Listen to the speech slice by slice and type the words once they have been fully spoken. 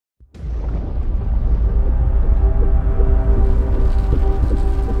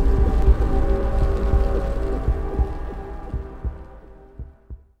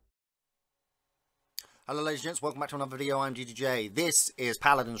Hello ladies and gents, welcome back to another video. I'm GGJ. This is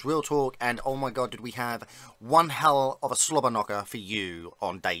Paladins Real Talk, and oh my god, did we have one hell of a slobber knocker for you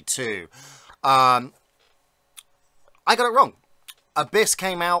on day 2. I got it wrong. Abyss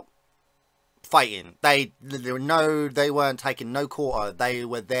came out fighting. They weren't taking no quarter. They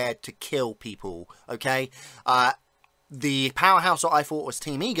were there to kill people, okay? The powerhouse that I thought was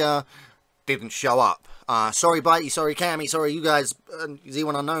Team Eager didn't show up. Sorry Bitey, sorry Cammy, sorry you guys,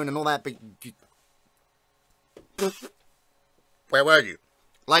 Z1 Unknown and all that, but where were you?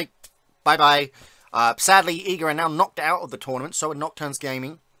 Like, bye-bye. Sadly, Eager are now knocked out of the tournament, so at Nocturnes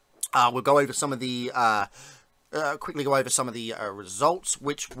Gaming, we'll go over some of the, quickly go over some of the results,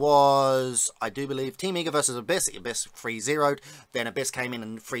 which was, I do believe, Team Eager versus Abyss. Abyss 3-0'd, then Abyss came in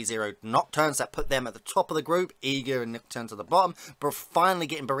and 3-0'd Nocturnes. That put them at the top of the group, Eager and Nocturnes at the bottom, but finally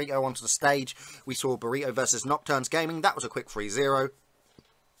getting Burrito onto the stage. We saw Burrito versus Nocturnes Gaming. That was a quick 3-0.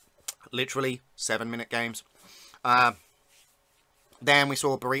 Literally 7-minute games. Then we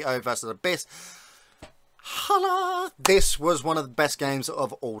saw Burrito versus Abyss. Holla! This was one of the best games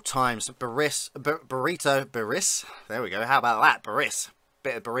of all times. Burrito, there we go. How about that?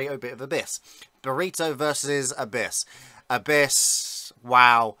 Bit of Burrito, bit of Abyss. Burrito versus Abyss. Abyss,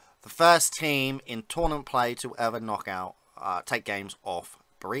 wow. The first team in tournament play to ever knock out, take games off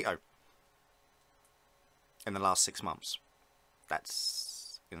Burrito in the last 6 months.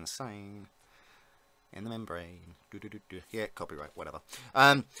 That's insane. In the membrane. Yeah, copyright, whatever.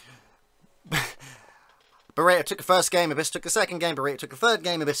 Burrito took the first game, Abyss took the second game, Burrito took the third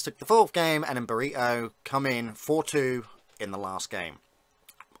game, Abyss took the fourth game, and then Burrito come in 4-2 in the last game.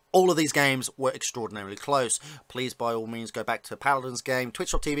 All of these games were extraordinarily close. Please, by all means, go back to Paladins game,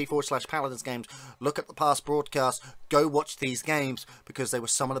 twitch.tv/Paladins games, look at the past broadcasts, go watch these games, because they were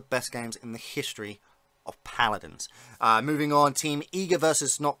some of the best games in the history of Paladins. Moving on, Team Eager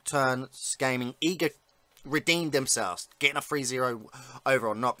versus Nocturnes Gaming. Eager redeemed themselves, getting a 3-0 over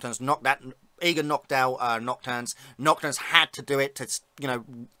on Nocturnes. Eager knocked out Nocturnes. Nocturnes had to do it to, you know,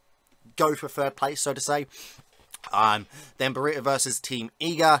 go for third place, so to say. Then Burrito versus Team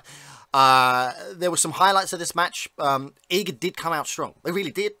Eager. There were some highlights of this match. Eager did come out strong. They really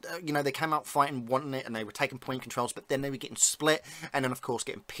did. You know, they came out fighting, wanting it, and they were taking point controls, but then they were getting split, and then, of course,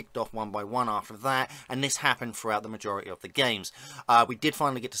 getting picked off one by one after that, and this happened throughout the majority of the games. We did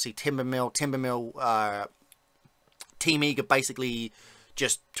finally get to see Timbermill. Team Eager basically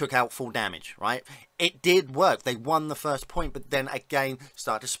just took out full damage, right? It did work. They won the first point, but then again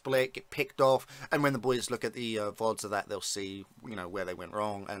started to split, get picked off, and when the boys look at the VODs of that, they'll see, you know, where they went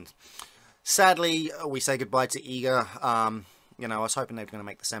wrong. And sadly, we say goodbye to Eager. You know, I was hoping they were going to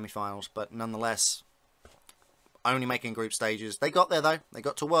make the semi-finals, but nonetheless, only making group stages. They got there though. They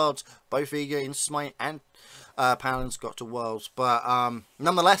got to Worlds. Both Eager, Insmite, and Paladins got to Worlds. But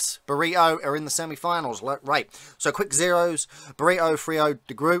nonetheless, Burrito are in the semi-finals. Right. So quick zeros. Burrito 3-0'd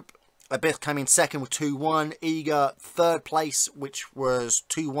the group. Abyss came in second with 2-1. Eager third place, which was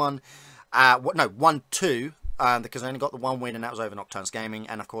 2-1. No, 1-2. Because they only got the one win, and that was over Nocturnes Gaming.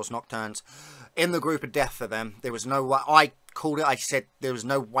 And of course, Nocturnes in the group of death for them. There was no way. I called it. I said there was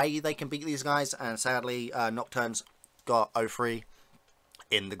no way they can beat these guys, and sadly, Nocturnes got 0-3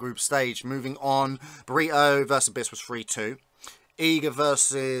 in the group stage. Moving on, Burrito versus Abyss was 3-2. Eager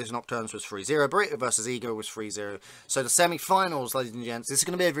versus Nocturnes was 3-0. Burrito versus Eager was 3-0. So the semi-finals, ladies and gents. This is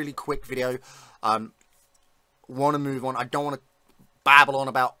going to be a really quick video. Want to move on. I don't want to babble on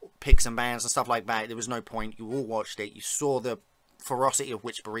about picks and bans and stuff like that. There was no point. You all watched it. You saw the ferocity of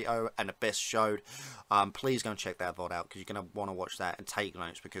which Burrito and Abyss showed. Please go and check that VOD out, because you're going to want to watch that and take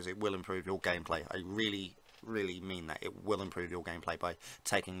notes, because it will improve your gameplay. I really mean that. It will improve your gameplay by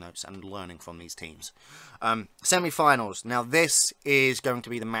taking notes and learning from these teams. Semi-finals. Now this is going to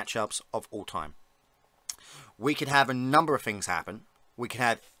be the matchups of all time. We could have a number of things happen. We could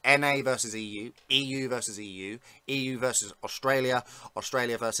have NA versus EU, EU versus EU, EU versus Australia,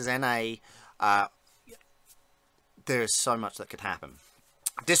 Australia versus NA. There is so much that could happen.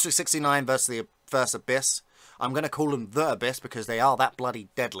 District 69 versus Abyss. I'm going to call them the Abyss because they are that bloody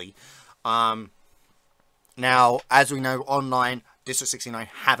deadly. Now, as we know, online, District 69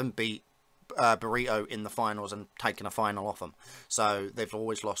 haven't beat Burrito in the finals and taken a final off them. So they've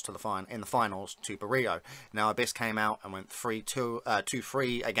always lost to in the finals to Burrito. Now, Abyss came out and went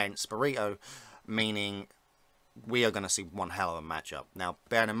 2-3 against Burrito, meaning we are going to see one hell of a matchup. Now,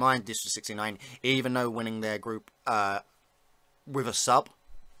 bearing in mind, District 69, even though winning their group with a sub,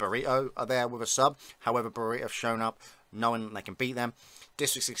 Burrito are there with a sub. However, Burrito have shown up knowing they can beat them.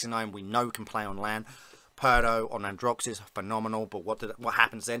 District 69, we know, can play on land. Perdo on Androxys, phenomenal. But what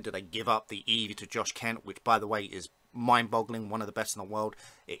happens then? Do they give up the Eevee to Josh Kent, which, by the way, is mind-boggling, one of the best in the world?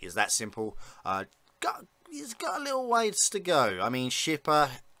 It is that simple. he's got a little ways to go. I mean, Shipper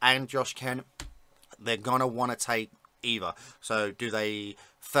and Josh Kent, they're gonna want to take either. So do they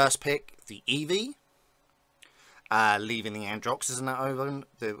first pick the Eevee, leaving the Androxes in that over?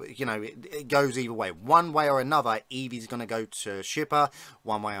 You know, it goes either way. One way or another, Eevee's going to go to Shipper.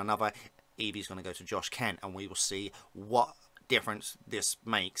 One way or another, Eevee's going to go to Josh Kent. And we will see what difference this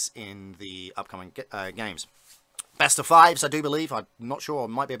makes in the upcoming games. Best of fives, I do believe. I'm not sure. It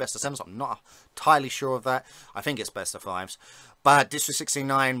might be a best of sevens. I'm not entirely sure of that. I think it's best of fives. But District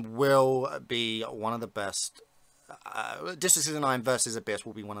 69 will be one of the best. District 69 versus Abyss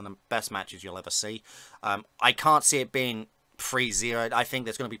will be one of the best matches you'll ever see. I can't see it being 3-0. I think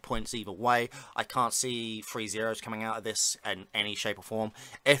there's going to be points either way. I can't see 3-0s coming out of this in any shape or form.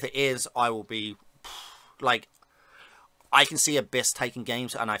 If it is, I will be like, I can see Abyss taking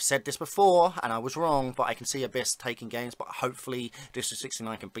games, and I've said this before, and I was wrong, but I can see Abyss taking games, but hopefully District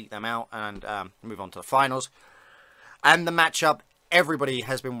 69 can beat them out and move on to the finals. And the matchup everybody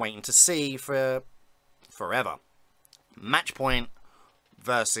has been waiting to see for forever. Match Point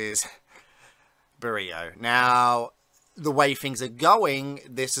versus Burrito. Now, the way things are going,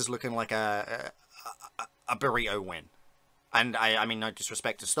 this is looking like a Burrito win. And I mean, no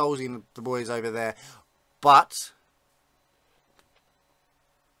disrespect to Stolzy and the boys over there, but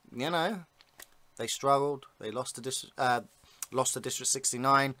you know, they struggled. They lost to District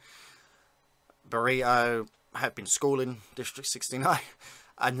 69. Burrito have been schooling District 69.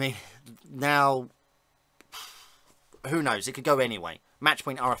 I mean, now, who knows? It could go anyway.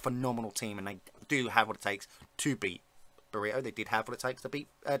 Matchpoint are a phenomenal team, and they do have what it takes to beat Burrito. They did have what it takes to beat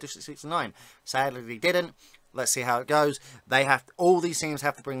District 69. Sadly, they didn't. Let's see how it goes. All these teams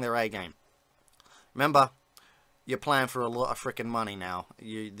have to bring their A game. Remember, you're playing for a lot of freaking money now.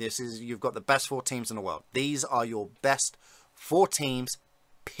 You've got the best 4 teams in the world. These are your best 4 teams,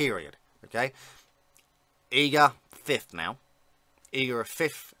 period. Okay? Eager, 5th now. Eager are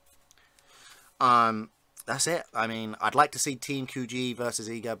 5th. That's it. I mean, I'd like to see Team QG versus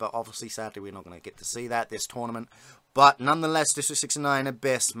Eager, but obviously, sadly, we're not going to get to see that this tournament. But nonetheless, District 69,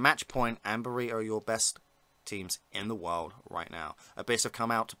 Abyss, Matchpoint, and Burrito are your best teams in the world right now. Abyss have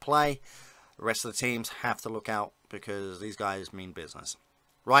come out to play. The rest of the teams have to look out because these guys mean business.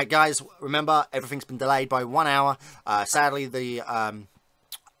 Right, guys, remember, everything's been delayed by 1 hour. Sadly, the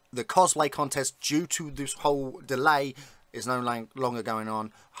cosplay contest, due to this whole delay, is no longer going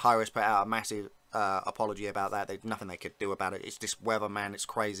on. HRX put out a massive apology about that. There's nothing they could do about it. It's just weather, man. It's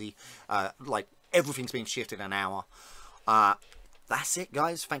crazy. Like, everything's been shifted an hour. That's it,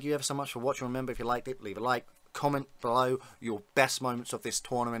 guys. Thank you ever so much for watching. Remember, if you liked it, leave a like. Comment below your best moments of this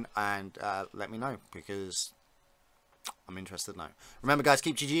tournament and let me know, because I'm interested to know. Remember, guys,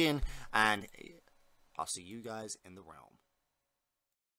 keep GGing, and I'll see you guys in the realm.